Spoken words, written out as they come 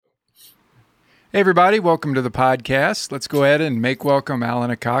Hey, everybody, welcome to the podcast. Let's go ahead and make welcome Alan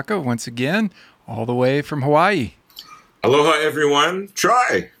Akaka once again, all the way from Hawaii. Aloha, everyone.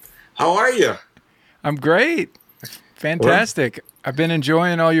 Troy, how are you? I'm great. Fantastic. I've been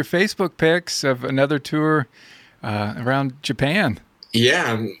enjoying all your Facebook pics of another tour around Japan.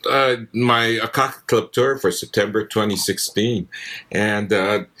 Yeah, my Akaka Club tour for September 2016.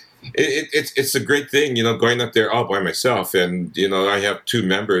 And it's a great thing, going up there all by myself. And, I have two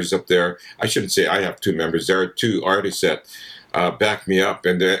members up there. I shouldn't say I have two members. There are two artists that back me up,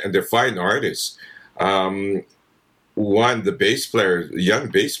 and they're fine artists. One, the bass player, young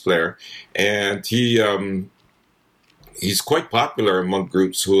bass player, and he's quite popular among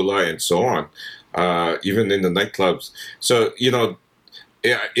groups, hula, and so on, even in the nightclubs. So,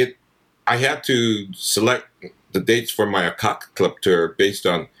 I had to select the dates for my Akaka Club tour based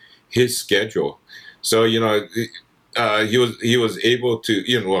on his schedule. So, he was able to,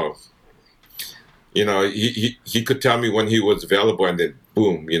 he could tell me when he was available, and then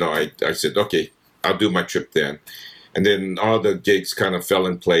boom, I said, okay, I'll do my trip then. And then all the gigs kind of fell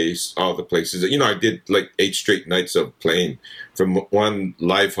in place, all the places. I did like 8 straight nights of playing from one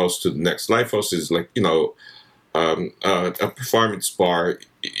live house to the next. Live house is like, a performance bar,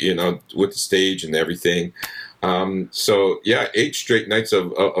 with the stage and everything. So, yeah, 8 straight nights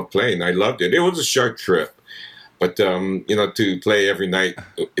of playing. I loved it. It was a short trip. But, to play every night,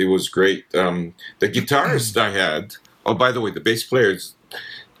 it was great. The guitarist I had, oh, by the way, the bass player's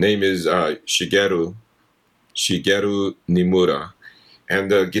name is Shigeru Nimura,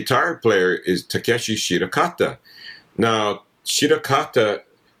 and the guitar player is Takeshi Shirakata. Now, Shirakata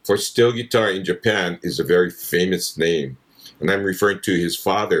for steel guitar in Japan is a very famous name, and I'm referring to his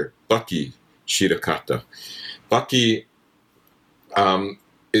father, Bucky Shirakata. Bucky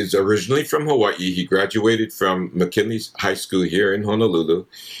is originally from Hawaii. He graduated from McKinley High School here in Honolulu,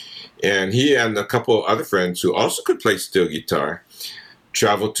 and he and a couple other friends who also could play steel guitar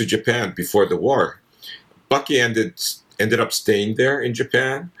traveled to Japan before the war. Bucky ended up staying there in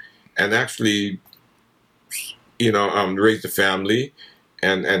Japan, and actually, raised a family,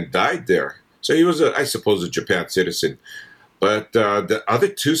 and died there. So he was, I suppose, a Japan citizen. But the other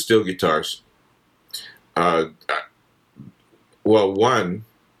 2 steel guitars, one,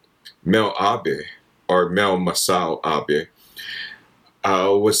 Mel Abe, or Mel Masao Abe,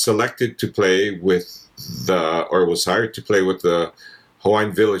 was selected to play with was hired to play with the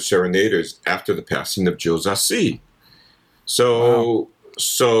Hawaiian Village Serenaders after the passing of Joe Zassi. So, Wow.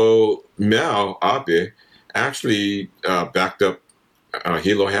 so Mel Abe actually backed up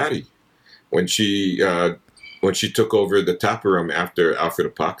Hilo Hattie when she took over the tapa room after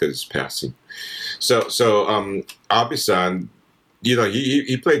Alfred Apaka's passing. So Abe-san,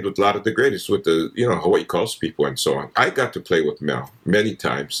 he played with a lot of the greatest, with the Hawaii Calls people and so on. I got to play with Mel many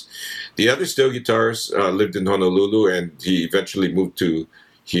times. The other steel guitarists lived in Honolulu, and he eventually moved to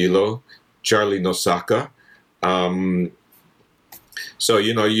Hilo. Charlie Nosaka. So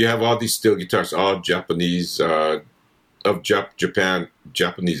you have all these steel guitarists, all Japanese, of Japan,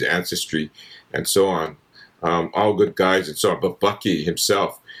 Japanese ancestry, and so on. All good guys and so on. But Bucky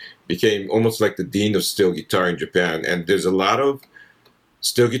himself became almost like the dean of steel guitar in Japan, and there's a lot of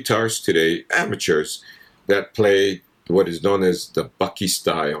steel guitarists today, amateurs, that play what is known as the Bucky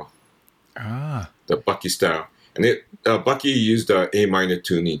style. The Bucky style. And Bucky used A minor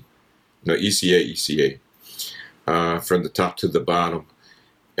tuning, ECA, from the top to the bottom.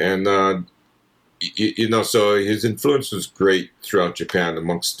 And, so his influence was great throughout Japan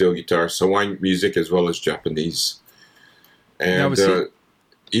amongst steel guitars, Hawaiian music as well as Japanese. And,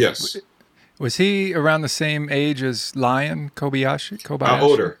 yes. Was he around the same age as Lion Kobayashi?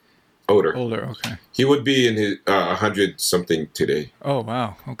 Older. Older, okay. He would be in his 100-something today. Oh,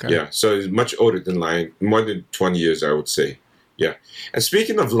 wow, okay. Yeah, so he's much older than Lion, more than 20 years, I would say. Yeah. And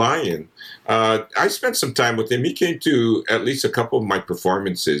speaking of Lion, I spent some time with him. He came to at least a couple of my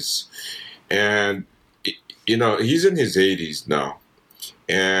performances. And, he's in his 80s now.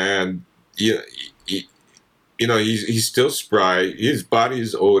 And, he's still spry. His body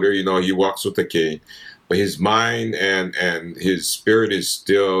is older. He walks with a cane, but his mind and his spirit is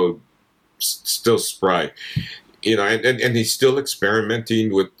still spry. And he's still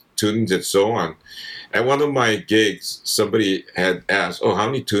experimenting with tunings and so on. At one of my gigs, somebody had asked, "Oh, how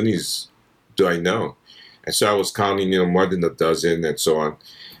many tunings do I know?" And so I was counting, more than a dozen and so on.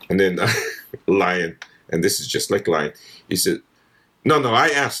 And then Lion, and this is just like Lion, he said, "No, I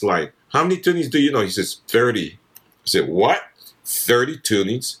asked Lion, how many tunings do you know?" He says, 30. I said, "What? 30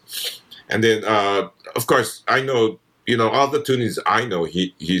 tunings?" And then, of course, I know, all the tunings I know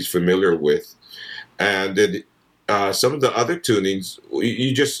he's familiar with. And then some of the other tunings,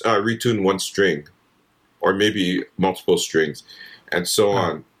 you just retune one string, or maybe multiple strings, and so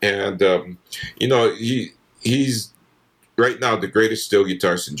on. And he's right now the greatest steel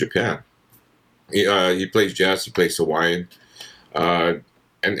guitarist in Japan. He plays jazz, he plays Hawaiian, and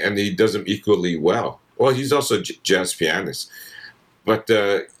he does them equally well. Well, he's also a jazz pianist, but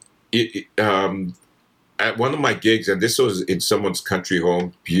at one of my gigs, and this was in someone's country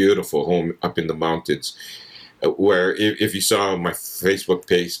home, beautiful home up in the mountains, where if you saw my Facebook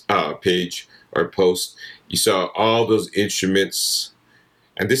page or post, you saw all those instruments,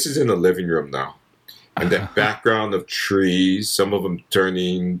 and this is in the living room now, and that background of trees, some of them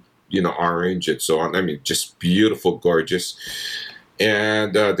turning, orange and so on. I mean, just beautiful, gorgeous.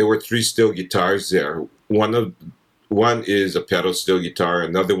 And there were 3 steel guitars there. One is a pedal steel guitar.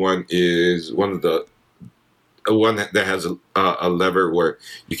 Another one is one that has a lever where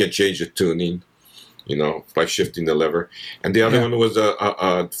you can change the tuning, by shifting the lever. And the other one was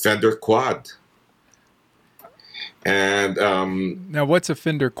a Fender Quad. And now, what's a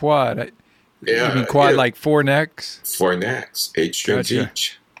Fender Quad? You mean quad like 4 necks? 4 necks, 8 strings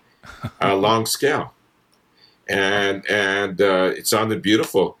each, long scale, and it sounded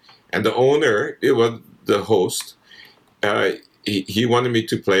beautiful. And the owner, it was the host. He wanted me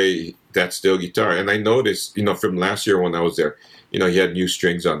to play that steel guitar, and I noticed, from last year when I was there, he had new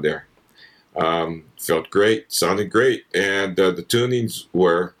strings on there. Felt great, sounded great, and the tunings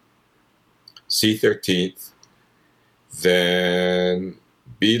were C13th, then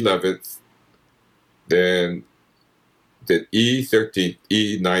B11th, then E13th,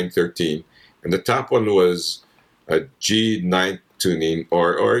 E913, and the top one was a G9 tuning,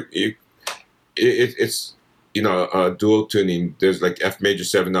 or it's a dual tuning. There's like F major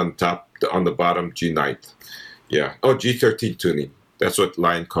 7 on top, on the bottom G9. Yeah. Oh, G13 tuning. That's what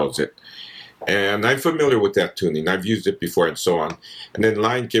Lion calls it. And I'm familiar with that tuning. I've used it before and so on. And then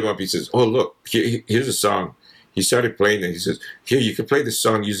Lion came up. He says, "Oh, look, here's a song." He started playing it. He says, "Here, you can play this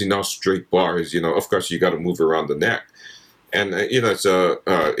song using all straight bars. Of course, you got to move around the neck." And it's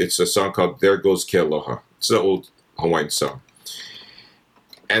a song called "There Goes Kealoha." It's an old Hawaiian song.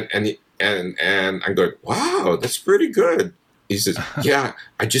 And I'm going, "Wow, that's pretty good." He says, "Yeah,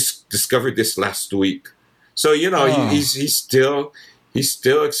 I just discovered this last week." So he's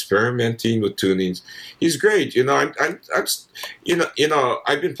still experimenting with tunings. He's great. I've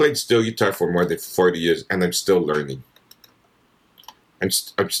been playing steel guitar for more than 40 years, and I'm still learning. I'm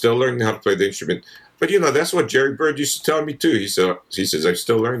still learning how to play the instrument. But that's what Jerry Bird used to tell me too. He says, "I'm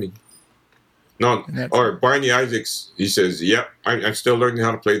still learning." No, or Barney Isaacs, he says, "Yeah, I'm still learning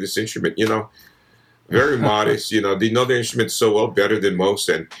how to play this instrument." Very modest. They know the instrument so well, better than most,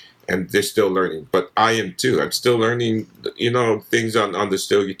 and they're still learning. But I am too. I'm still learning, things on the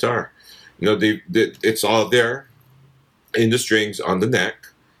steel guitar. It's all there in the strings, on the neck,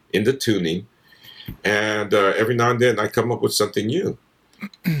 in the tuning, and every now and then I come up with something new.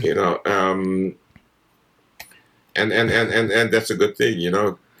 And that's a good thing.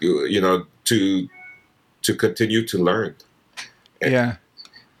 To continue to learn. Yeah,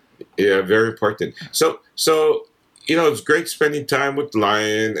 very important. So it's great spending time with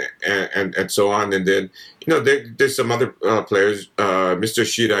Lion and so on. And then there's some other players. Mr.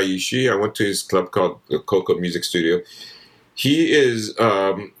 Shiraishi, I went to his club called the Coco Music Studio. He is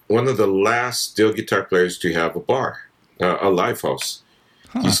one of the last steel guitar players to have a bar, a live house.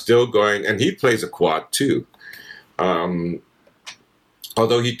 Huh. He's still going, and he plays a quad too.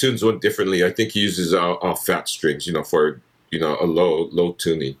 Although he tunes one differently, I think he uses all fat strings, for a low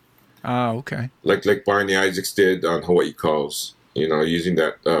tuning. Oh, okay. Like Barney Isaacs did on Hawaii Calls, using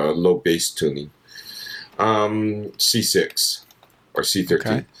that low bass tuning. C6 or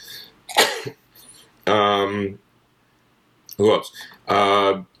C13. Okay. Who else?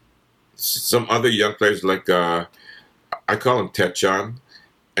 Some other young players like I call him Techan,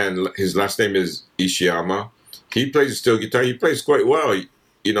 and his last name is Ishiyama. He plays steel guitar. He plays quite well.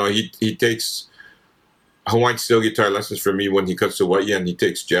 He takes Hawaiian steel guitar lessons from me when he comes to Hawaii, and he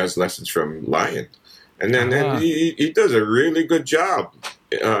takes jazz lessons from Lion. And then he does a really good job.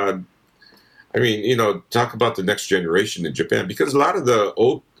 Talk about the next generation in Japan, because a lot of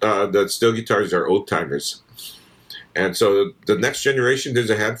the steel guitars are old timers. And so the next generation, there's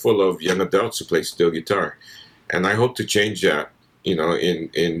a handful of young adults who play steel guitar. And I hope to change that,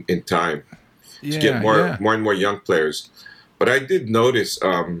 in time. To get more and more young players. But I did notice,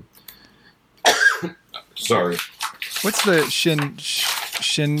 sorry. What's the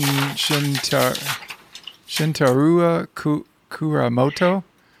Shintarua Kuramoto?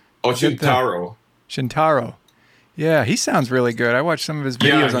 Oh, Shintaro. Shintaro. Yeah, he sounds really good. I watched some of his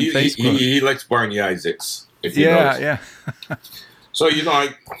videos on Facebook. He likes Barney Isaacs. If you Yeah, notice. yeah. So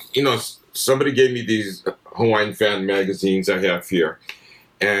somebody gave me these Hawaiian fan magazines I have here,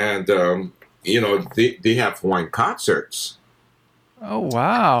 and they have Hawaiian concerts. Oh,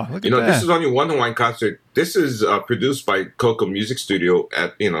 wow. Look at This that. is only one Hawaiian concert. This is produced by Coco Music Studio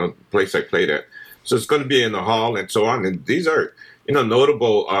at the place I played at. So it's going to be in the hall and so on. And these are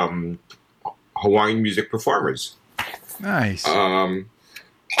notable Hawaiian music performers. Nice.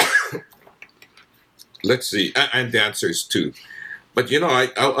 Let's see, and dancers too. But I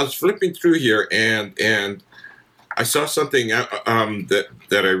was flipping through here and I saw something that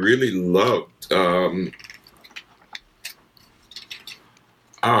I really loved.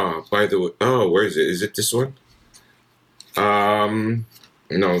 By the way, where is it? Is it this one?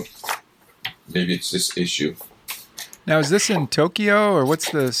 No, maybe it's this issue. Now, is this in Tokyo, or what's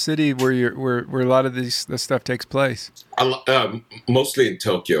the city where a lot of this stuff takes place? Mostly in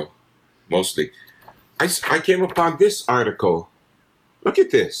Tokyo, mostly. I came upon this article. Look at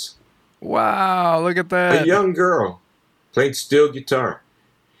this. Wow, look at that. A young girl playing steel guitar.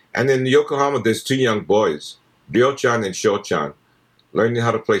 And in Yokohama, there's two young boys, Ryo-chan and Sho-chan, learning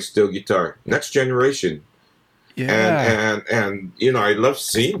how to play steel guitar. Next generation. Yeah. And I love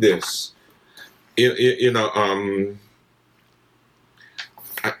seeing this.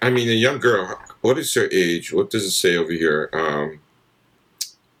 I mean, a young girl, what is her age? What does it say over here?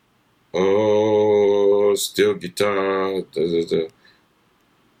 Steel guitar.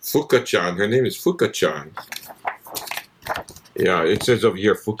 Fuka-chan. Her name is Fuka-chan. Yeah, it says over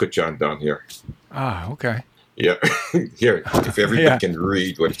here, Fuka-chan down here. Ah, okay. Yeah. Here, if everybody can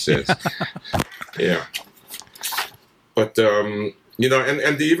read what it says. Yeah. But, and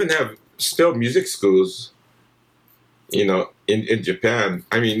they even have still music schools, in Japan.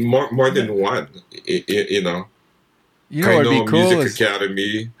 I mean, more than one, Kaino Kaino cool Music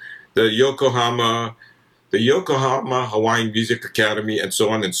Academy, the Yokohama Hawaiian Music Academy, and so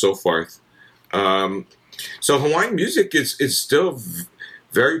on and so forth. So Hawaiian music is still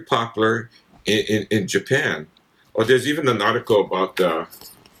very popular in Japan. Oh, there's even an article about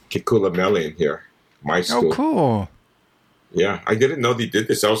Kekula Mele in here, my school. Oh, cool. Yeah, I didn't know they did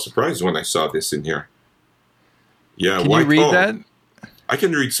this. I was surprised when I saw this in here. Yeah, Can you read that? I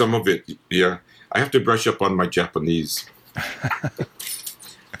can read some of it. Yeah, I have to brush up on my Japanese.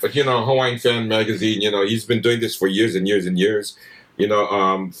 But Hawaiian Fan Magazine. He's been doing this for years and years and years.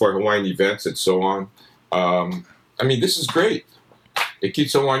 For Hawaiian events and so on. I mean, this is great. It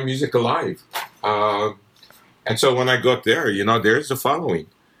keeps Hawaiian music alive. And so when I go up there, there's a following.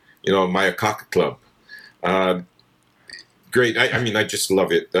 My Akaka Club. Great. I mean, I just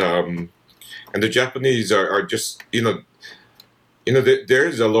love it. And the Japanese are just, there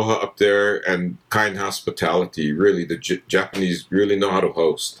is aloha up there and kind hospitality. Really, the Japanese really know how to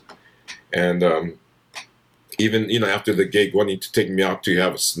host. And even, after the gig, wanting to take me out to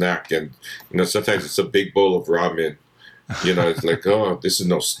have a snack. And, sometimes it's a big bowl of ramen. It's like, oh, this is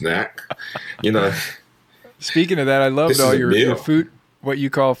no snack. Speaking of that, I loved all your food. What you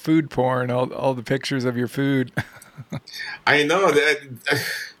call food porn, all the pictures of your food. I know that.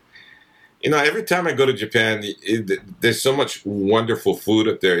 Every time I go to Japan, there's so much wonderful food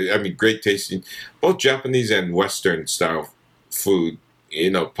up there. I mean, great tasting, both Japanese and Western style food.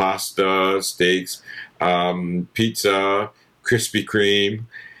 Pasta, steaks, pizza, Krispy Kreme,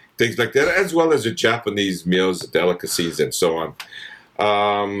 things like that, as well as the Japanese meals, delicacies, and so on.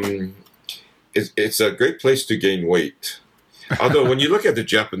 It's a great place to gain weight. Although when you look at the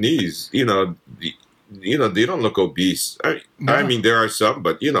Japanese, they don't look obese. I mean, there are some,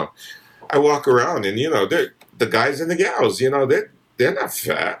 but I walk around and they're the guys and the gals. They're not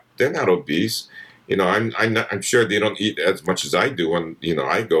fat. They're not obese. I'm sure they don't eat as much as I do when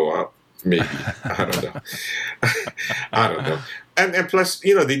I go out. Maybe I don't know. I don't know. And plus,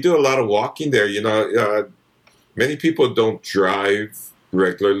 they do a lot of walking there. Many people don't drive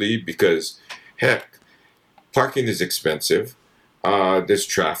regularly because, heck, parking is expensive. There's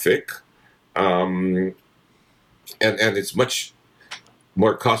traffic, and it's much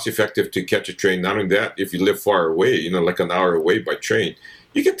more cost effective to catch a train. Not only that, if you live far away, like an hour away by train,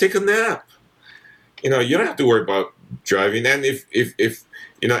 you can take a nap. You don't have to worry about driving. And if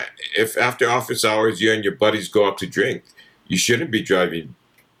after office hours you and your buddies go out to drink, you shouldn't be driving.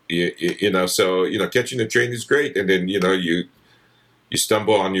 So catching the train is great, and then you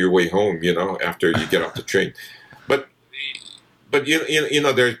stumble on your way home. After you get off the train, but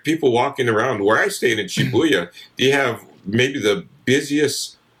there's people walking around. Where I stayed in Shibuya, they have maybe the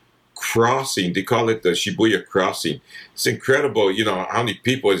busiest crossing. They call it the Shibuya crossing. It's incredible. How many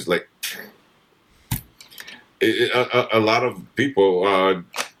people is like. A lot of people,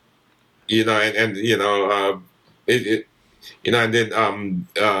 and it and then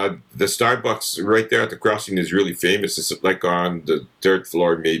the Starbucks right there at the crossing is really famous. It's like on the third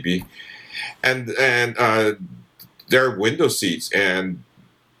floor maybe, and there are window seats, and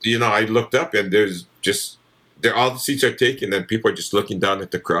I looked up and there's just there all the seats are taken and people are just looking down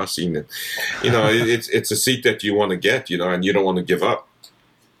at the crossing, and it's a seat that you want to get, and you don't want to give up.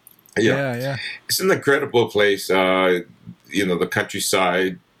 Yeah. It's an incredible place. The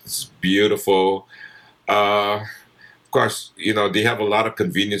countryside is beautiful. Of course, they have a lot of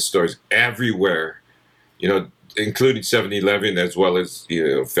convenience stores everywhere, including 7-Eleven as well as,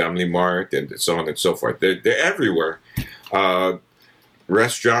 Family Mart and so on and so forth. They're everywhere.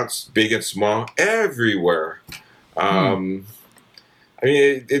 Restaurants, big and small, everywhere. I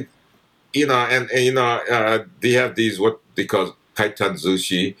mean, they have these, what they call kaitan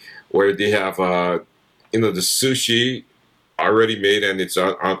sushi, where they have, the sushi already made and it's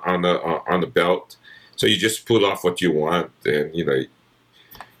on a belt. So you just pull off what you want, and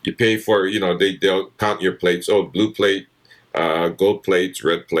you pay for they'll count your plates. Oh, blue plate, gold plates,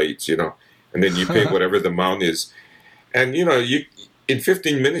 red plates, and then you pay whatever the amount is, and you in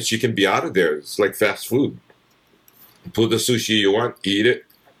 15 minutes you can be out of there. It's like fast food. Pull the sushi you want, eat it,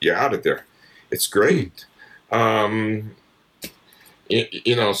 you're out of there. It's great. So I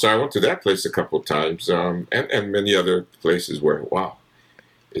went to that place a couple of times, and many other places where wow.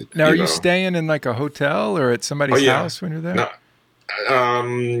 Now, are you staying in like a hotel or at somebody's house when you're there? No,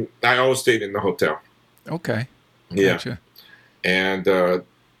 I always stayed in the hotel. Okay. Yeah. Gotcha. And,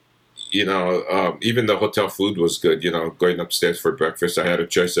 even the hotel food was good. Going upstairs for breakfast, I had a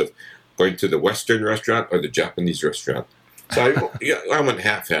choice of going to the Western restaurant or the Japanese restaurant. So I went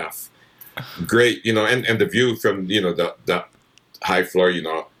half. Great, and the view from, the high floor,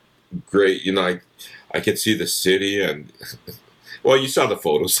 great. I could see the city and... Well, you saw the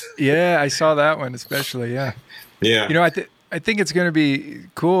photos. Yeah, I saw that one especially. Yeah. Yeah. I think it's going to be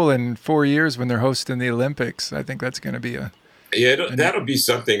cool in 4 years when they're hosting the Olympics. I think that's going to be that'll be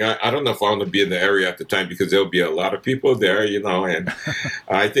something. I don't know if I want to be in the area at the time because there'll be a lot of people there, and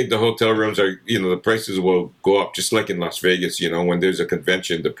I think the hotel rooms are, the prices will go up just like in Las Vegas. When there's a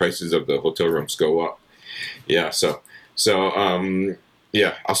convention, the prices of the hotel rooms go up. Yeah. So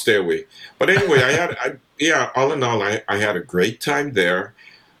I'll stay away. But anyway, all in all, I had a great time there,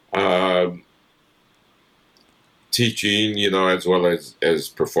 teaching, as well as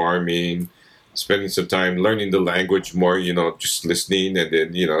performing, spending some time learning the language more, just listening and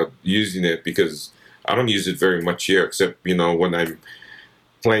then, using it because I don't use it very much here except, when I'm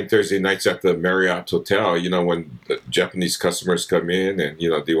playing Thursday nights at the Marriott Hotel, when the Japanese customers come in and,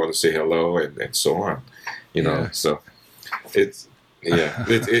 they want to say hello and so on, so it's... Yeah,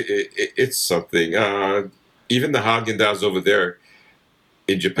 it's something. Even the Haagen-Dazs over there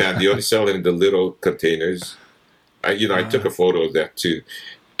in Japan, they only sell it in the little containers. I took a photo of that too,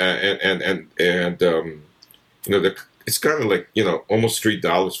 and it's kind of like almost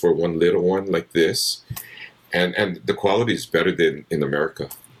 $3 for one little one like this, and the quality is better than in America.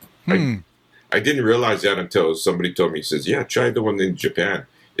 I didn't realize that until somebody told me. He says, "Yeah, try the one in Japan.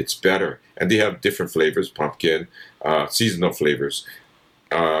 It's better." And they have different flavors, pumpkin, seasonal flavors,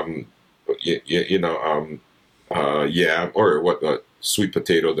 yam, or sweet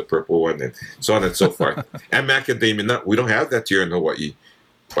potato, the purple one, and so on and so forth. And macadamia nut. We don't have that here in Hawaii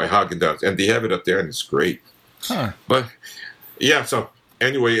by Haagen-Dazs, and they have it up there, and it's great. Huh. But yeah, so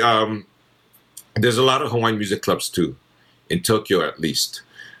anyway, there's a lot of Hawaiian music clubs too, in Tokyo at least.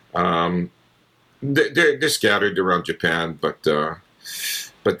 They're scattered around Japan, but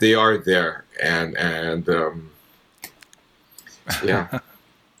they are there, and yeah,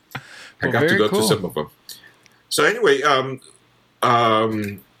 I got to go to some of them. So anyway,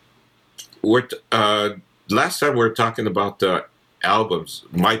 last time we were talking about albums,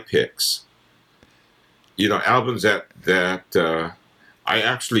 my picks. Albums that I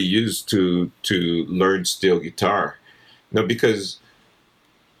actually used to learn steel guitar. Because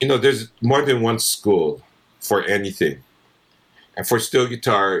there's more than one school for anything. And for steel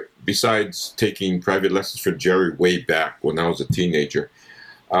guitar, besides taking private lessons from Jerry way back when I was a teenager,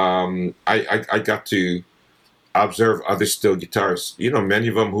 I got to observe other steel guitarists. Many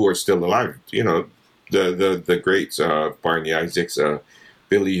of them who are still alive. The greats, Barney Isaacs,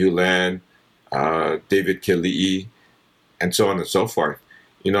 Billy Hewland, David Kili'i, and so on and so forth.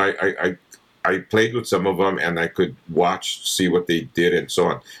 I played with some of them, and I could see what they did, and so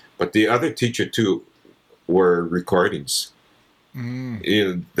on. But the other teacher too were recordings.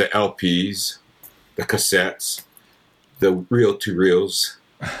 The LPs, the cassettes, the reel-to-reels.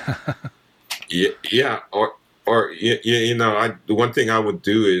 Yeah, or or the one thing I would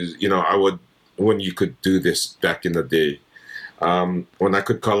do is, I would, when you could do this back in the day, when I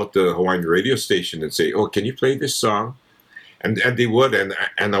could call up the Hawaiian radio station and say, "Oh, can you play this song?" and they would,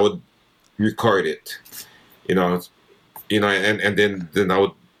 and I would record it, and then I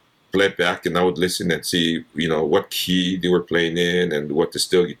would play it back, and I would listen and see, what key they were playing in and what the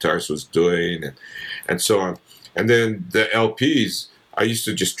steel guitarist was doing, and so on. And then the LPs, I used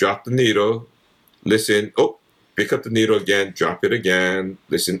to just drop the needle, listen, oh, pick up the needle again, drop it again,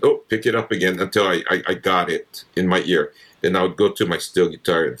 listen, oh, pick it up again until I got it in my ear. Then I would go to my steel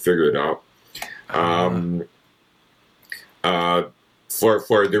guitar and figure it out.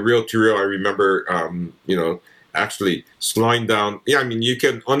 For the reel to reel, I remember, actually slowing down. Yeah, I mean, you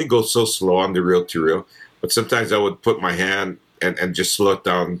can only go so slow on the reel to reel, but sometimes I would put my hand and just slow it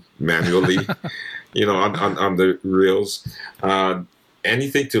down manually, on the reels.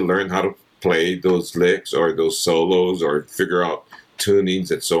 Anything to learn how to play those licks or those solos or figure out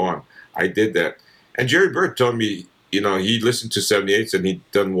tunings and so on. I did that. And Jerry Bird told me, he listened to 78s and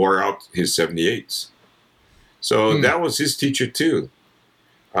he'd done wore out his 78s. So that was his teacher too.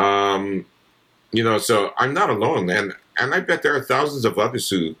 So I'm not alone. And I bet there are thousands of others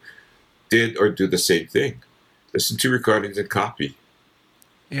who did or do the same thing. Listen to recordings and copy.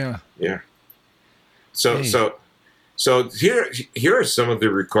 Yeah. Yeah. So here are some of the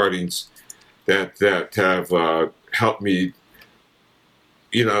recordings that have helped me,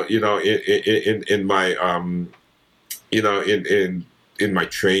 in my in my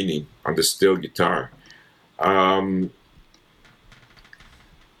training on the steel guitar.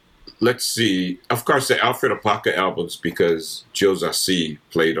 Let's see. Of course, the Alfred Apaka albums, because Joe Zassi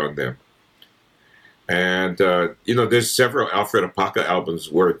played on them. And, there's several Alfred Apaka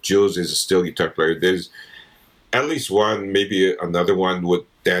albums where Jules is a steel guitar player. There's at least one, maybe another one with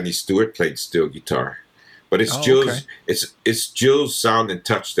Danny Stewart played steel guitar. But it's Jules. Okay. It's Jules' sound and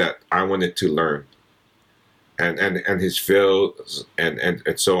touch that I wanted to learn, and his fills and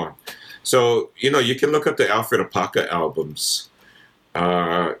so on. So you can look up the Alfred Apaka albums.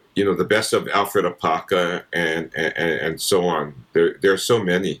 The best of Alfred Apaka and so on. There are so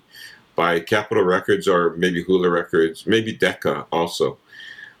many by Capitol Records or maybe Hula Records, maybe Decca also.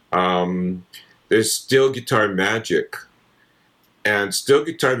 There's Steel Guitar Magic, and Steel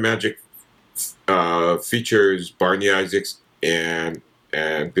Guitar Magic features Barney Isaacs and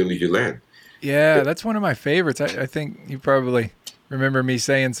Billy Hulan. Yeah, that's one of my favorites. I think you probably remember me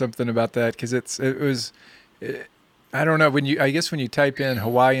saying something about that because it was. I don't know, I guess when you type in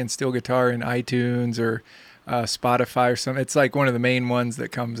Hawaiian steel guitar in iTunes or Spotify or something, it's like one of the main ones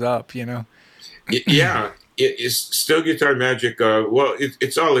that comes up, Yeah, it's Steel Guitar Magic.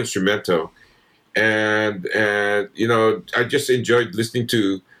 It's all instrumental, and I just enjoyed listening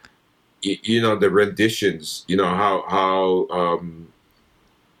to the renditions.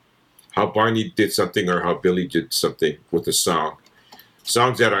 How Barney did something or how Billy did something with the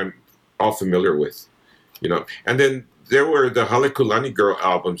songs that I'm all familiar with. And then there were the Halekulani Girl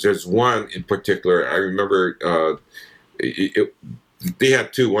albums. There's one in particular. I remember they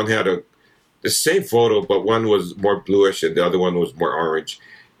had two. One had the same photo, but one was more bluish and the other one was more orange.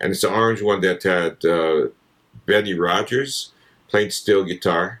 And it's the orange one that had Benny Rogers playing steel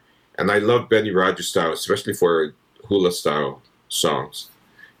guitar. And I love Benny Rogers style, especially for hula style songs.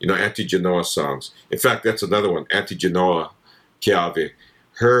 Auntie Genoa songs. In fact, that's another one, Auntie Genoa Keawe.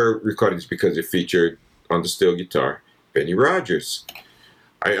 Her recordings, because it featured on the steel guitar, Benny Rogers.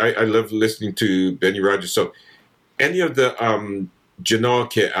 I love listening to Benny Rogers. So any of the Genoa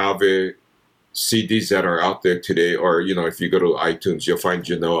Keawe CDs that are out there today, or if you go to iTunes, you'll find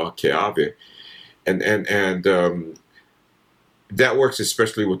Genoa Keawe, and that works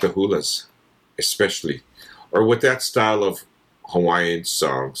especially with the hulas, or with that style of Hawaiian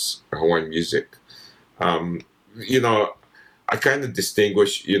songs or Hawaiian music. I kind of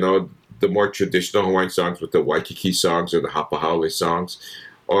distinguish, the more traditional Hawaiian songs with the Waikiki songs or the Hapa Haole songs,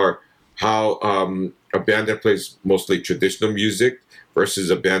 or how a band that plays mostly traditional music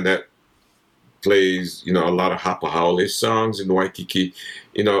versus a band that plays, a lot of Hapa Haole songs in Waikiki,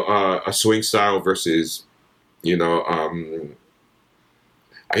 a swing style versus, I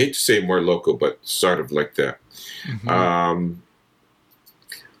hate to say more local, but sort of like that. Mm-hmm.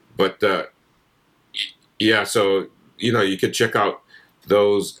 So, you can check out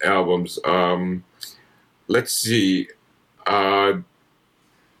those albums. Let's see. The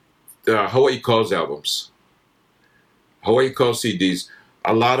Hawaii Calls albums. Hawaii Calls CDs.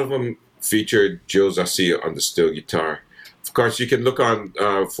 A lot of them featured Joe Zassi on the steel guitar. Of course, you can look on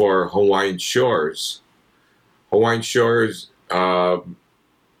for Hawaiian Shores. Hawaiian Shores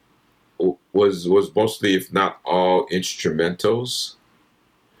was mostly, if not all, instrumentals,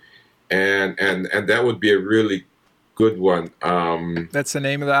 and that would be a really good one. That's the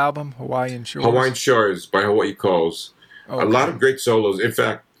name of the album, Hawaiian Shores. Hawaiian Shores by Hawaii Calls. Okay. A lot of great solos. In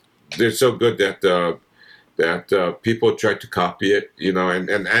fact, they're so good that people try to copy it,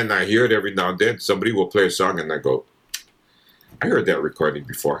 and I hear it every now and then. Somebody will play a song, and I go, I heard that recording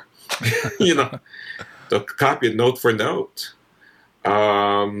before. They'll copy it note for note.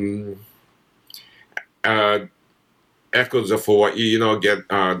 Echoes of Hawaii, again,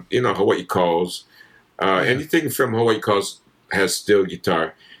 Hawaii Calls. Anything from Hawaii Calls has steel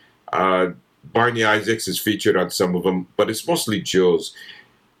guitar. Barney Isaacs is featured on some of them, but it's mostly Jules.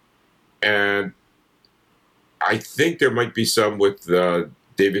 And I think there might be some with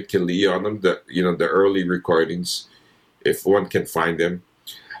David Kelly on them, the early recordings, if one can find them.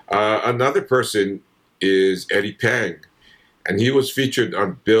 Another person is Eddie Pang, and he was featured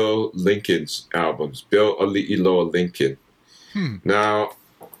on Bill Lincoln's albums, Bill Ali'iloa Lincoln. Now,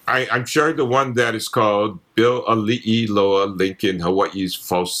 I'm sure the one that is called Bill Ali'iloa Lincoln, Hawaii's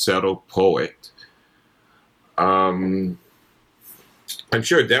Falsetto Poet. I'm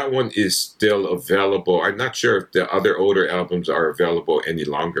sure that one is still available. I'm not sure if the other older albums are available any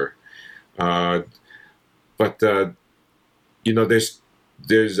longer. But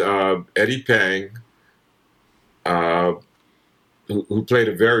there's Eddie Pang, who played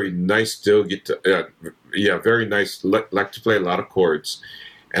a very nice steel guitar. Very nice. Like to play a lot of chords.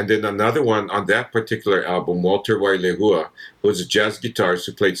 And then another one on that particular album, Walter Wailehua, who was a jazz guitarist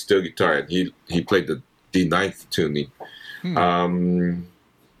who played steel guitar, and he played the D9 tuning.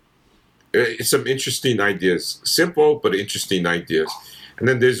 It's some interesting ideas. Simple, but interesting ideas. And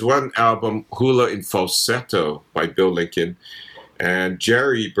then there's one album, Hula in Falsetto by Bill Lincoln, and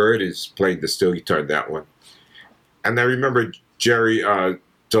Jerry Bird is playing the steel guitar in that one. And I remember Jerry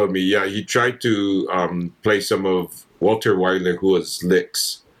told me, he tried to play some of Walter Wailehua's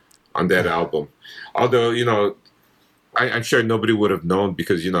licks on that album. Although, I'm sure nobody would have known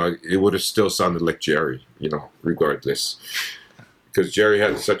because, it would have still sounded like Jerry, regardless. Because Jerry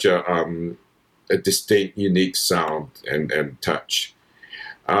had such a distinct, unique sound and touch.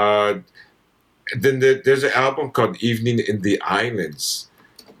 Then there's an album called Evening in the Islands.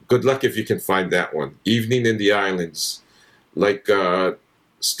 Good luck if you can find that one. Evening in the Islands. Like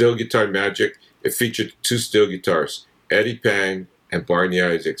Steel Guitar Magic, it featured two steel guitars, Eddie Pang and Barney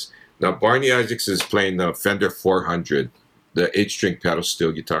Isaacs. Now, Barney Isaacs is playing the Fender 400, the 8-string pedal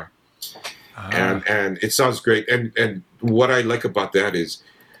steel guitar. And it sounds great. And what I like about that is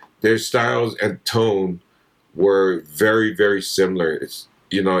their styles and tone were very, very similar. It's,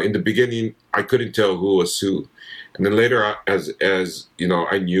 in the beginning, I couldn't tell who was who. And then later, as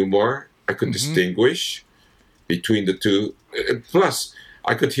I knew more, I could distinguish between the two. Plus,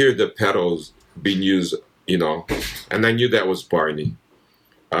 I could hear the pedals being used, and I knew that was Barney.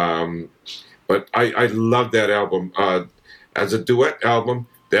 But I love that album. As a duet album,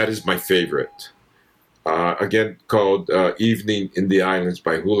 that is my favorite. Again, called Evening in the Islands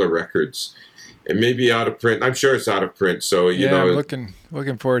by Hula Records. It may be out of print. I'm sure it's out of print. So I'm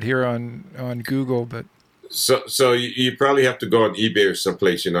looking for it here on Google, but so you probably have to go on eBay or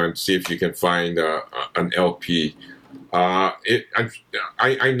someplace, and see if you can find an LP. I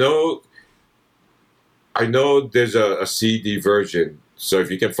know there's a CD version. So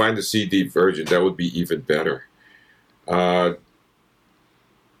if you can find the CD version, that would be even better.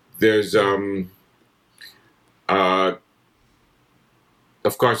 There's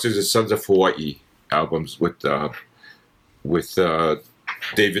of course, there's the Sons of Hawaii albums with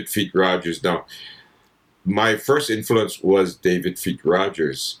David Feet Rogers. Now, my first influence was David Feet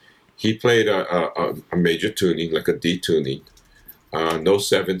Rogers. He played a major tuning, like a D tuning, no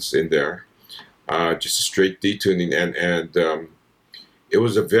sevenths in there, just a straight D tuning, and it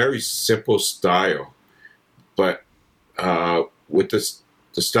was a very simple style, but with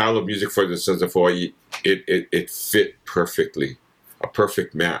the style of music for the Sons of Hawaii, it fit perfectly, a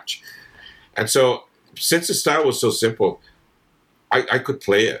perfect match. And so, since the style was so simple, I could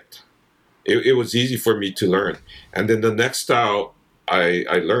play it. It was easy for me to learn. And then the next style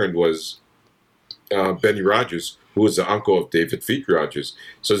I learned was Benny Rogers, who was the uncle of David Feet Rogers.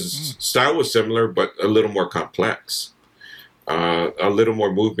 So his style was similar, but a little more complex, a little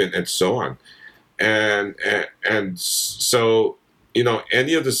more movement, and so on. And so,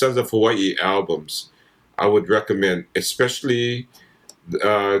 any of the Sons of Hawaii albums, I would recommend, especially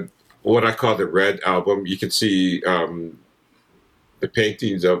what I call the Red album. You can see the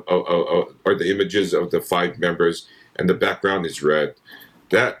paintings of or the images of the 5 members, and the background is red.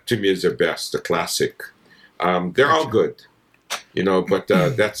 That, to me, is their best, the classic. They're all good. But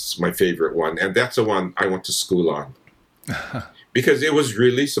that's my favorite one, and that's the one I went to school on because it was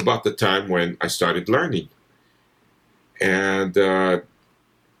released about the time when I started learning, and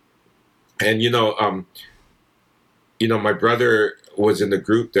my brother was in the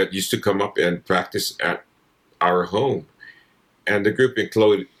group that used to come up and practice at our home, and the group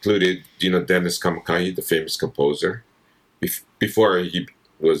included Dennis Kamukai, the famous composer, before he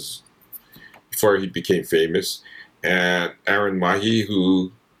became famous, and Aaron Mahi,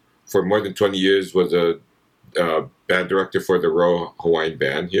 who for more than 20 years was a band director for the Royal Hawaiian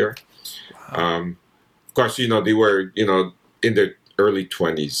Band here. Of course, they were in their early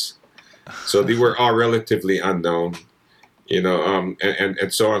 20s, so they were all relatively unknown,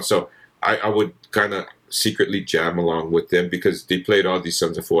 and so on. So I would kind of secretly jam along with them because they played all these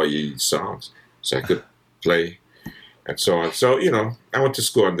Sons of Hawaii songs, so I could play and so on. So I went to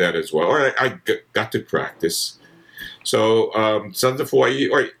school on that as well, or I got to practice. So Sons of Hawaii,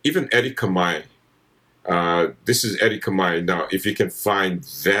 or even Eddie Kamai. This is Eddie Kamai. Now, if you can find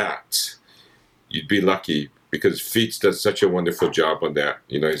that, you'd be lucky because Feats does such a wonderful job on that.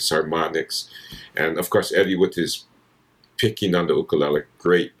 His harmonics, and of course Eddie with his picking on the ukulele.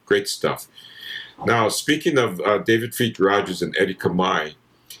 Great stuff. Now, speaking of David Feat Rogers and Eddie Kamai,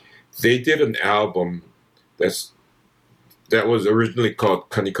 they did an album that was originally called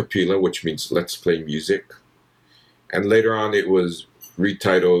Kanikapila, which means Let's Play Music. And later on, it was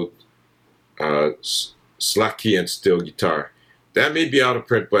retitled Slack Key and Steel Guitar. That may be out of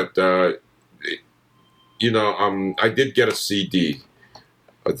print, but I did get a CD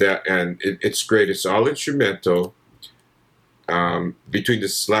of that, and it's great. It's all instrumental. Between the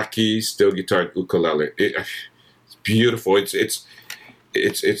slack key, steel guitar, and ukulele, it's beautiful. It's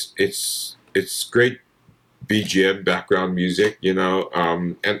great BGM background music,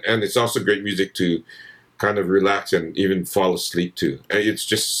 and it's also great music to kind of relax and even fall asleep to. It's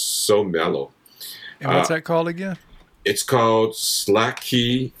just so mellow. And what's that called again? It's called Slack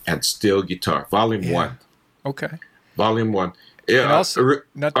Key and Steel Guitar, Volume 1. Okay. Volume 1. Yeah,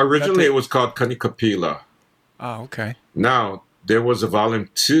 originally it was called Kanikapila. Oh, okay. Now, there was a Volume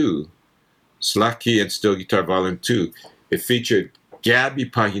 2, Slack Key and Steel Guitar Volume 2. It featured Gabby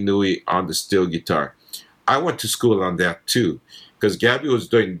Pahinui on the steel guitar. I went to school on that too, because Gabby was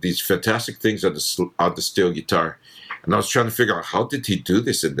doing these fantastic things on the steel guitar. And I was trying to figure out, how did he do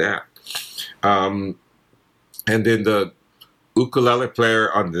this and that? And then the ukulele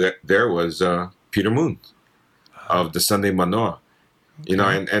player on there was Peter Moon of the Sunday Manoa.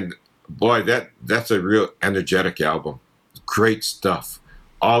 Okay. And boy, that's a real energetic album. Great stuff.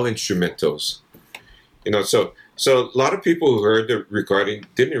 All instrumentals. So a lot of people who heard the recording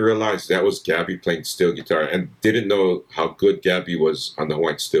didn't realize that was Gabby playing steel guitar and didn't know how good Gabby was on the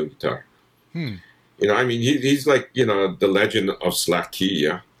Hawaiian steel guitar. He's like, the legend of Slack Key,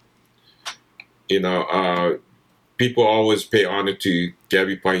 yeah. People always pay honor to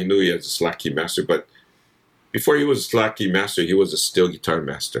Gabby Pahinui as a Slack Key master, but before he was a Slack Key master, he was a steel guitar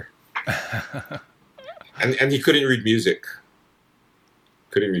master. and he couldn't read music.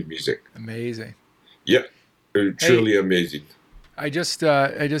 Amazing. Yeah, truly amazing. I just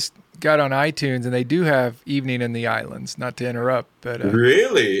got on iTunes, and they do have Evening in the Islands. Not to interrupt, but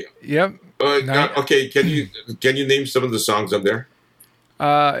really, yep. Okay, can you name some of the songs on there?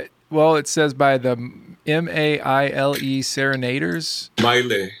 Well, it says by the Maile Serenaders.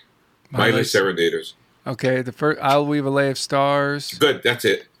 Maile Serenaders. Okay, the first I'll Weave a Lay of Stars. Good, that's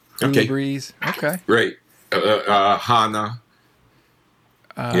it. Okay. Breeze. Okay. Great. Hana.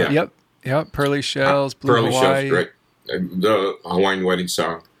 Yeah. Yep. Pearly Shells, Blue Pearly Hawaii. Shells, right. The Hawaiian wedding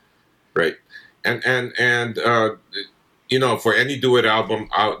song. Right. And for any duet album,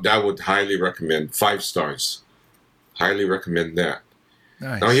 I would highly recommend 5 stars. Highly recommend that.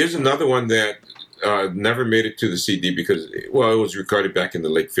 Nice. Now, here's another one that never made it to the CD because, it was recorded back in the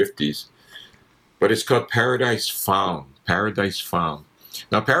late 50s. But it's called Paradise Found. Paradise Found.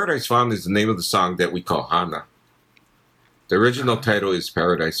 Now, Paradise Found is the name of the song that we call Hana. The original title is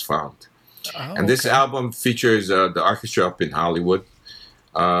Paradise Found. And this album features the orchestra up in Hollywood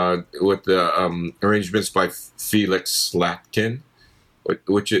with the arrangements by Felix Slatkin,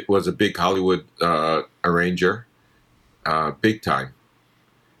 which it was a big Hollywood arranger, big time.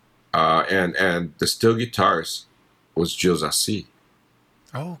 And the steel guitarist was Gilles Assis.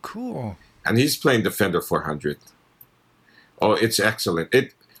 Oh, cool. And he's playing the Fender 400. Oh, it's excellent.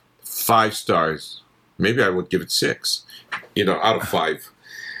 5 stars. Maybe I would give it 6, out of 5.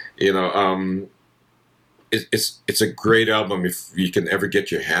 It's a great album if you can ever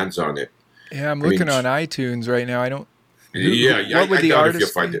get your hands on it. Yeah, I'm looking on iTunes right now. I don't. What would the artist if you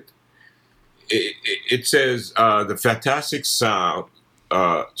find it? it says the fantastic sound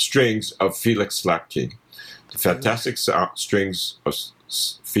strings of Felix Slatkin. The fantastic strings of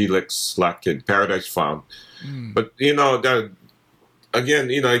Felix Slatkin, Paradise Found. But that again,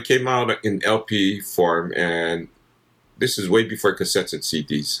 it came out in LP form, and this is way before cassettes and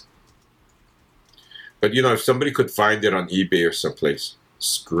CDs. But if somebody could find it on eBay or someplace,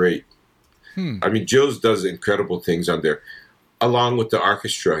 it's great. I mean, Jules does incredible things on there, along with the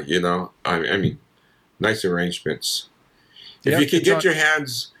orchestra. I mean, nice arrangements. If you can get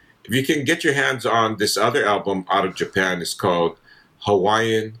your hands on this other album out of Japan, it's called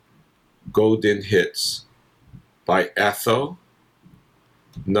Hawaiian Golden Hits by Etho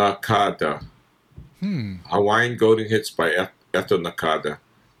Nakada. Hawaiian Golden Hits by Etho Nakada.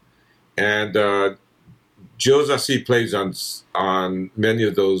 And Joe Zassi plays on many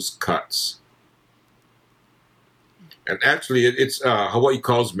of those cuts. And actually, it's Hawaii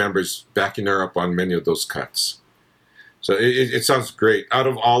Calls members backing her up on many of those cuts. So it sounds great. Out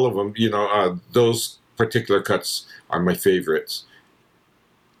of all of them, those particular cuts are my favorites.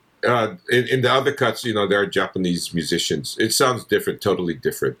 In the other cuts, there are Japanese musicians. It sounds different, totally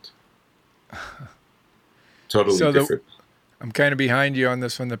different. Totally different. I'm kind of behind you on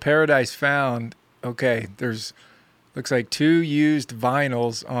this one. The Paradise Found, okay, looks like 2 used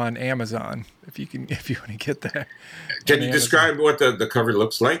vinyls on Amazon. If you want to get that. Can you describe what the cover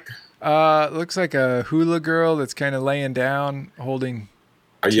looks like? Looks like a hula girl that's kind of laying down, holding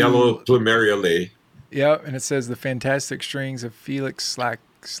a yellow plumeria lei. Yep, and it says the fantastic strings of Felix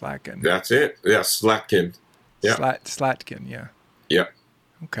Slatkin. That's it. Yeah, Slatkin. Yeah. Slatkin, yeah. Yeah.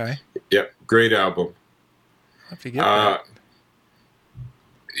 Okay. Yeah, great album. I'll have to get that.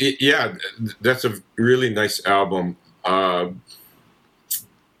 Yeah, that's a really nice album.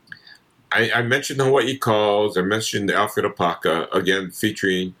 I mentioned Hawaii Calls. I mentioned Alfred Apaka, again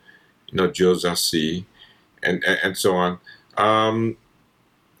featuring, Joe Zassi, and so on.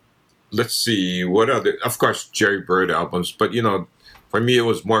 Let's see what other. Of course, Jerry Bird albums, but for me it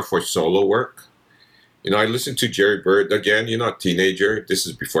was more for solo work. I listened to Jerry Bird again. A teenager. This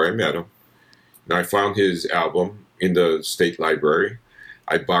is before I met him. I found his album in the state library.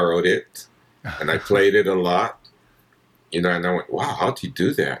 I borrowed it, and I played it a lot. And I went, wow, how'd he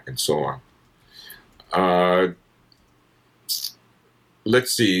do that? And so on.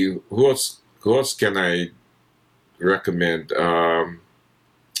 Let's see, who else can I recommend?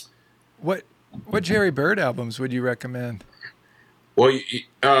 What Jerry Bird albums would you recommend? Well,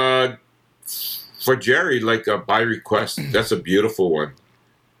 for Jerry, like By Request, that's a beautiful one.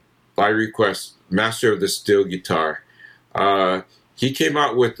 By Request, Master of the Steel Guitar. He came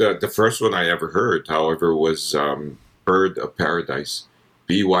out with the first one I ever heard, however, was Bird of Paradise,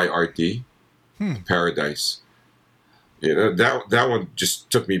 BYRD, Paradise. That one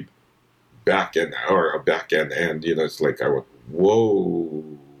just took me back end. It's like I went, whoa.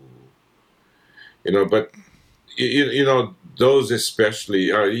 But those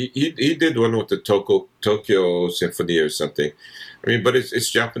especially. He did one with the Tokyo Symphony or something. I mean, but it's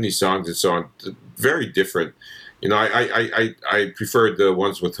Japanese songs and so on. Very different. I preferred the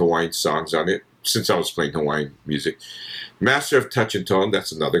ones with Hawaiian songs on it since I was playing Hawaiian music. Master of Touch and Tone,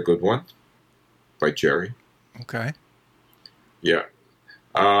 that's another good one by Jerry. Okay. Yeah.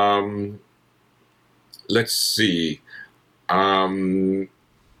 Let's see.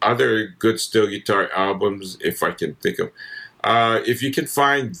 Other good steel guitar albums, if I can think of. If you can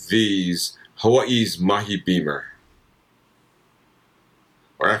find these, Hawaii's Mahi Beamer.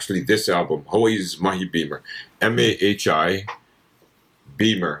 Or actually this album, Hawaii's Mahi Beamer. M-A-H-I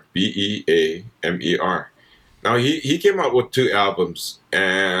Beamer. B-E-A-M-E-R. Now, he came out with 2 albums,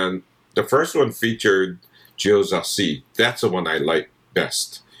 and the first one featured Joe Zassi. That's the one I like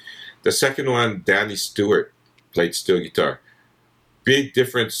best. The second one, Danny Stewart played steel guitar. Big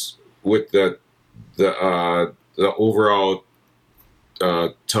difference with the overall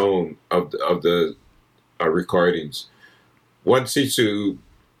tone of the recordings. One seems to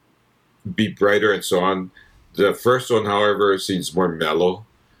be brighter and so on. The first one, however, seems more mellow.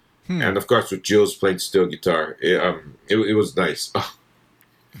 And of course, with Jules playing steel guitar, it was nice. Oh,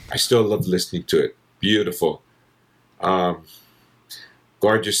 I still love listening to it. Beautiful.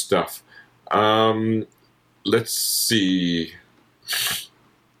 Gorgeous stuff. Let's see.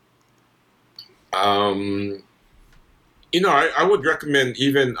 I would recommend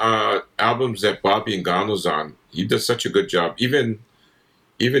even albums that Bobby Engano's on. He does such a good job. Even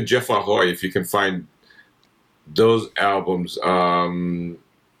Jeff Ahoy, if you can find those albums.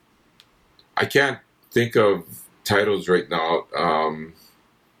 I can't think of titles right now.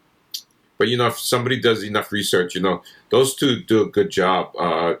 But if somebody does enough research, those two do a good job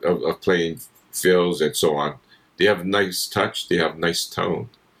of playing fills, and so on. They have nice touch. They have nice tone,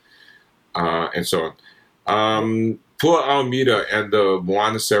 and so on. Pua Almeida and the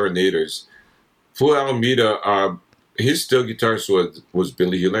Moana Serenaders. Pua Almeida, his steel guitarist was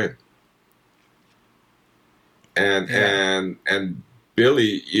Billy Hulen. And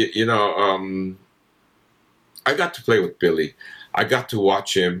Billy, I got to play with Billy. I got to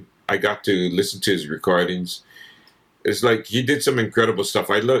watch him. I got to listen to his recordings. It's like he did some incredible stuff.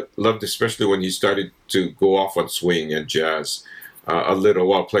 I loved especially when he started to go off on swing and jazz a little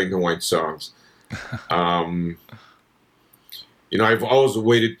while playing Hawaiian songs. I've always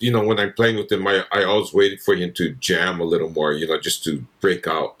waited, when I'm playing with him, I always waited for him to jam a little more, just to break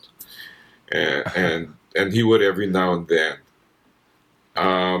out. And he would every now and then.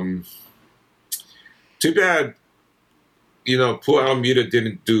 Too bad, Pua Almeida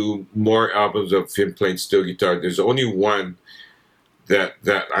didn't do more albums of him playing steel guitar. There's only one that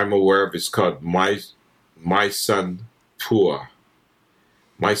I'm aware of. It's called My Son Pua.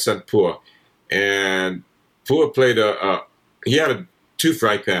 My Son Pua. And Pua played he had 2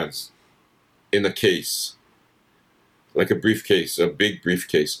 fry pans in a case, like a briefcase, a big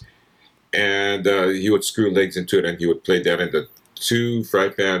briefcase. And he would screw legs into it, and he would play that. And the 2 fry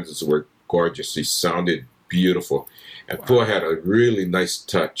pans were gorgeous. He sounded beautiful. And wow. Pua had a really nice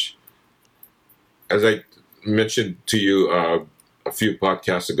touch. As I mentioned to you a few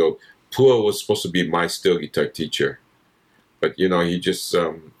podcasts ago, Pua was supposed to be my steel guitar teacher. But, he just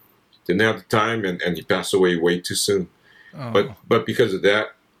didn't have the time, and he passed away way too soon. Oh. But because of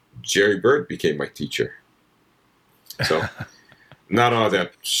that, Jerry Bird became my teacher. So not all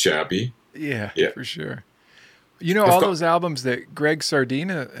that shabby. Yeah, for sure. All those albums that Greg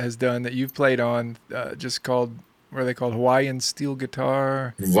Sardina has done that you've played on, just called, what are they called? Hawaiian Steel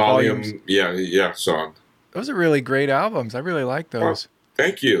Guitar Volumes. Yeah, song. Those are really great albums. I really like those. Oh,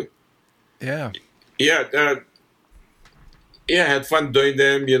 thank you. Yeah. Yeah, I had fun doing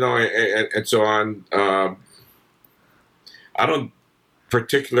them, and so on. I don't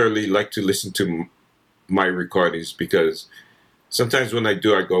particularly like to listen to my recordings because sometimes when I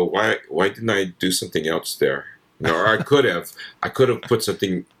do, I go, why didn't I do something else there? Or I could have put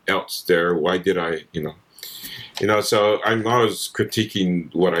something else there. Why did I, so I'm always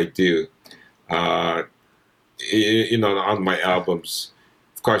critiquing what I do, on my albums.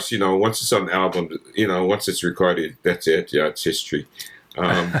 Of course, once it's on the album, once it's recorded, that's it. Yeah, it's history.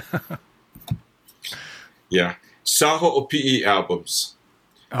 Yeah. Saho Opi'i albums.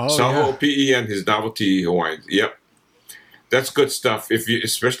 Oh, Saho Opi'i and his Novelty Hawaiians. Yep. That's good stuff.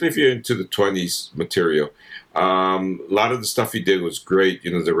 Especially if you're into the 20s material. A lot of the stuff he did was great. The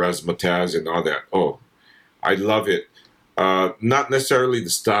razzmatazz and all that. Oh, I love it. Not necessarily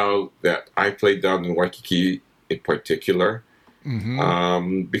the style that I played down in Waikiki in particular.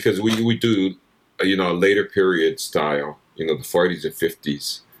 Mm-hmm. Because we do, a later period style, the 40s and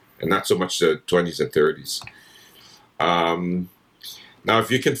 50s, and not so much the 20s and 30s. Now, if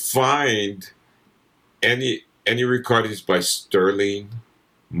you can find any recordings by Sterling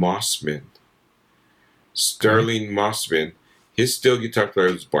Mossman, his steel guitar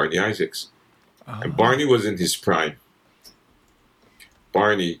player was Barney Isaacs, and Barney was in his prime.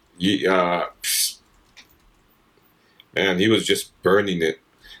 Barney, man, he was just burning it.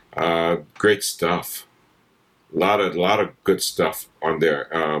 Great stuff. A lot of good stuff on there.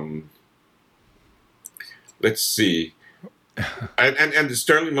 Let's see. And the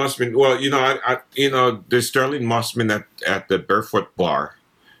Sterling Mossman. Well, there's Sterling Mossman at the Barefoot Bar,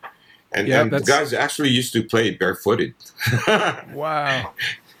 and the guys actually used to play barefooted. Wow.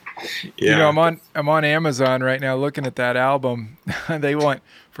 Yeah. I'm on Amazon right now looking at that album. They want,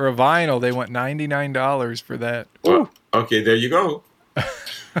 for a vinyl, they want $99 for that. Well, okay, there you go.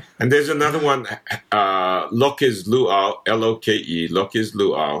 And there's another one, Loke's Luau, L-O-K-E, Loke's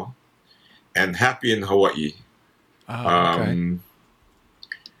Luau, and Happy in Hawaii. Oh, okay.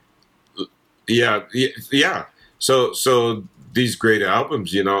 Yeah. So these great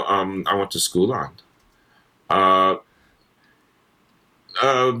albums, I went to school on.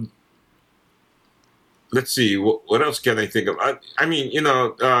 Let's see, what else can I think of? I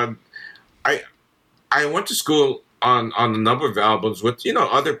went to school on a number of albums with,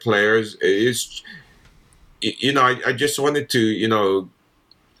 other players. I just wanted to,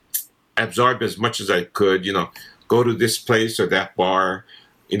 absorb as much as I could, go to this place or that bar,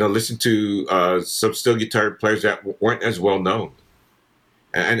 listen to some steel guitar players that weren't as well known,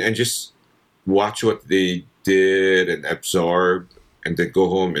 and just watch what they did and absorb, and then go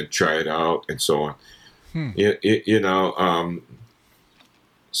home and try it out and so on.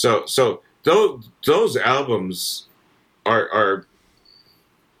 So those albums are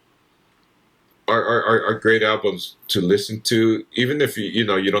are great albums to listen to, even if you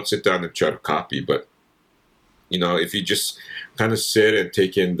don't sit down and try to copy. But if you just kind of sit and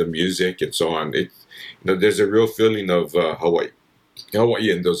take in the music and so on, there's a real feeling of Hawaii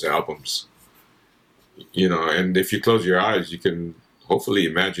in those albums. And if you close your eyes, you can hopefully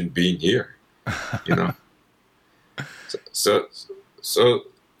imagine being here. You know, so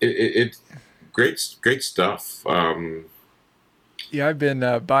it great stuff. Yeah, I've been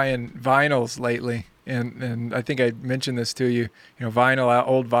buying vinyls lately, and I think I mentioned this to you. Old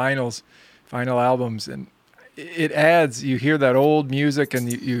vinyl albums, and it adds. You hear that old music,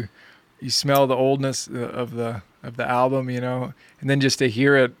 and you smell the oldness of the album, and then just to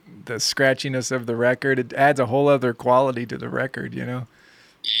hear it, the scratchiness of the record, it adds a whole other quality to the record,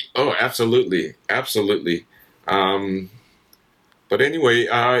 Oh, absolutely, absolutely. But anyway,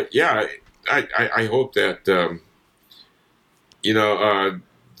 yeah, I hope that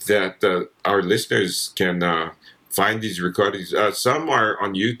that our listeners can find these recordings. Some are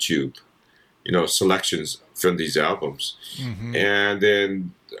on YouTube, selections from these albums, and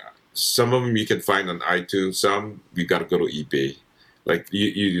then some of them you can find on iTunes. Some you got to go to eBay. Like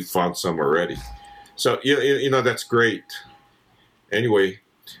you found some already, so that's great. Anyway,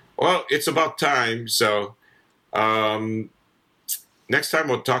 well, it's about time. So next time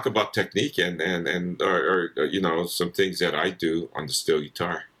we'll talk about technique and or some things that I do on the steel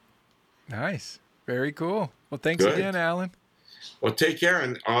guitar. Nice, very cool. Well, thanks Good. again, Alan. Well, take care,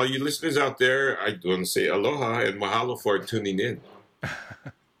 and all you listeners out there, I want to say aloha and mahalo for tuning in.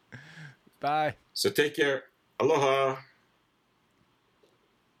 Bye. So take care. Aloha.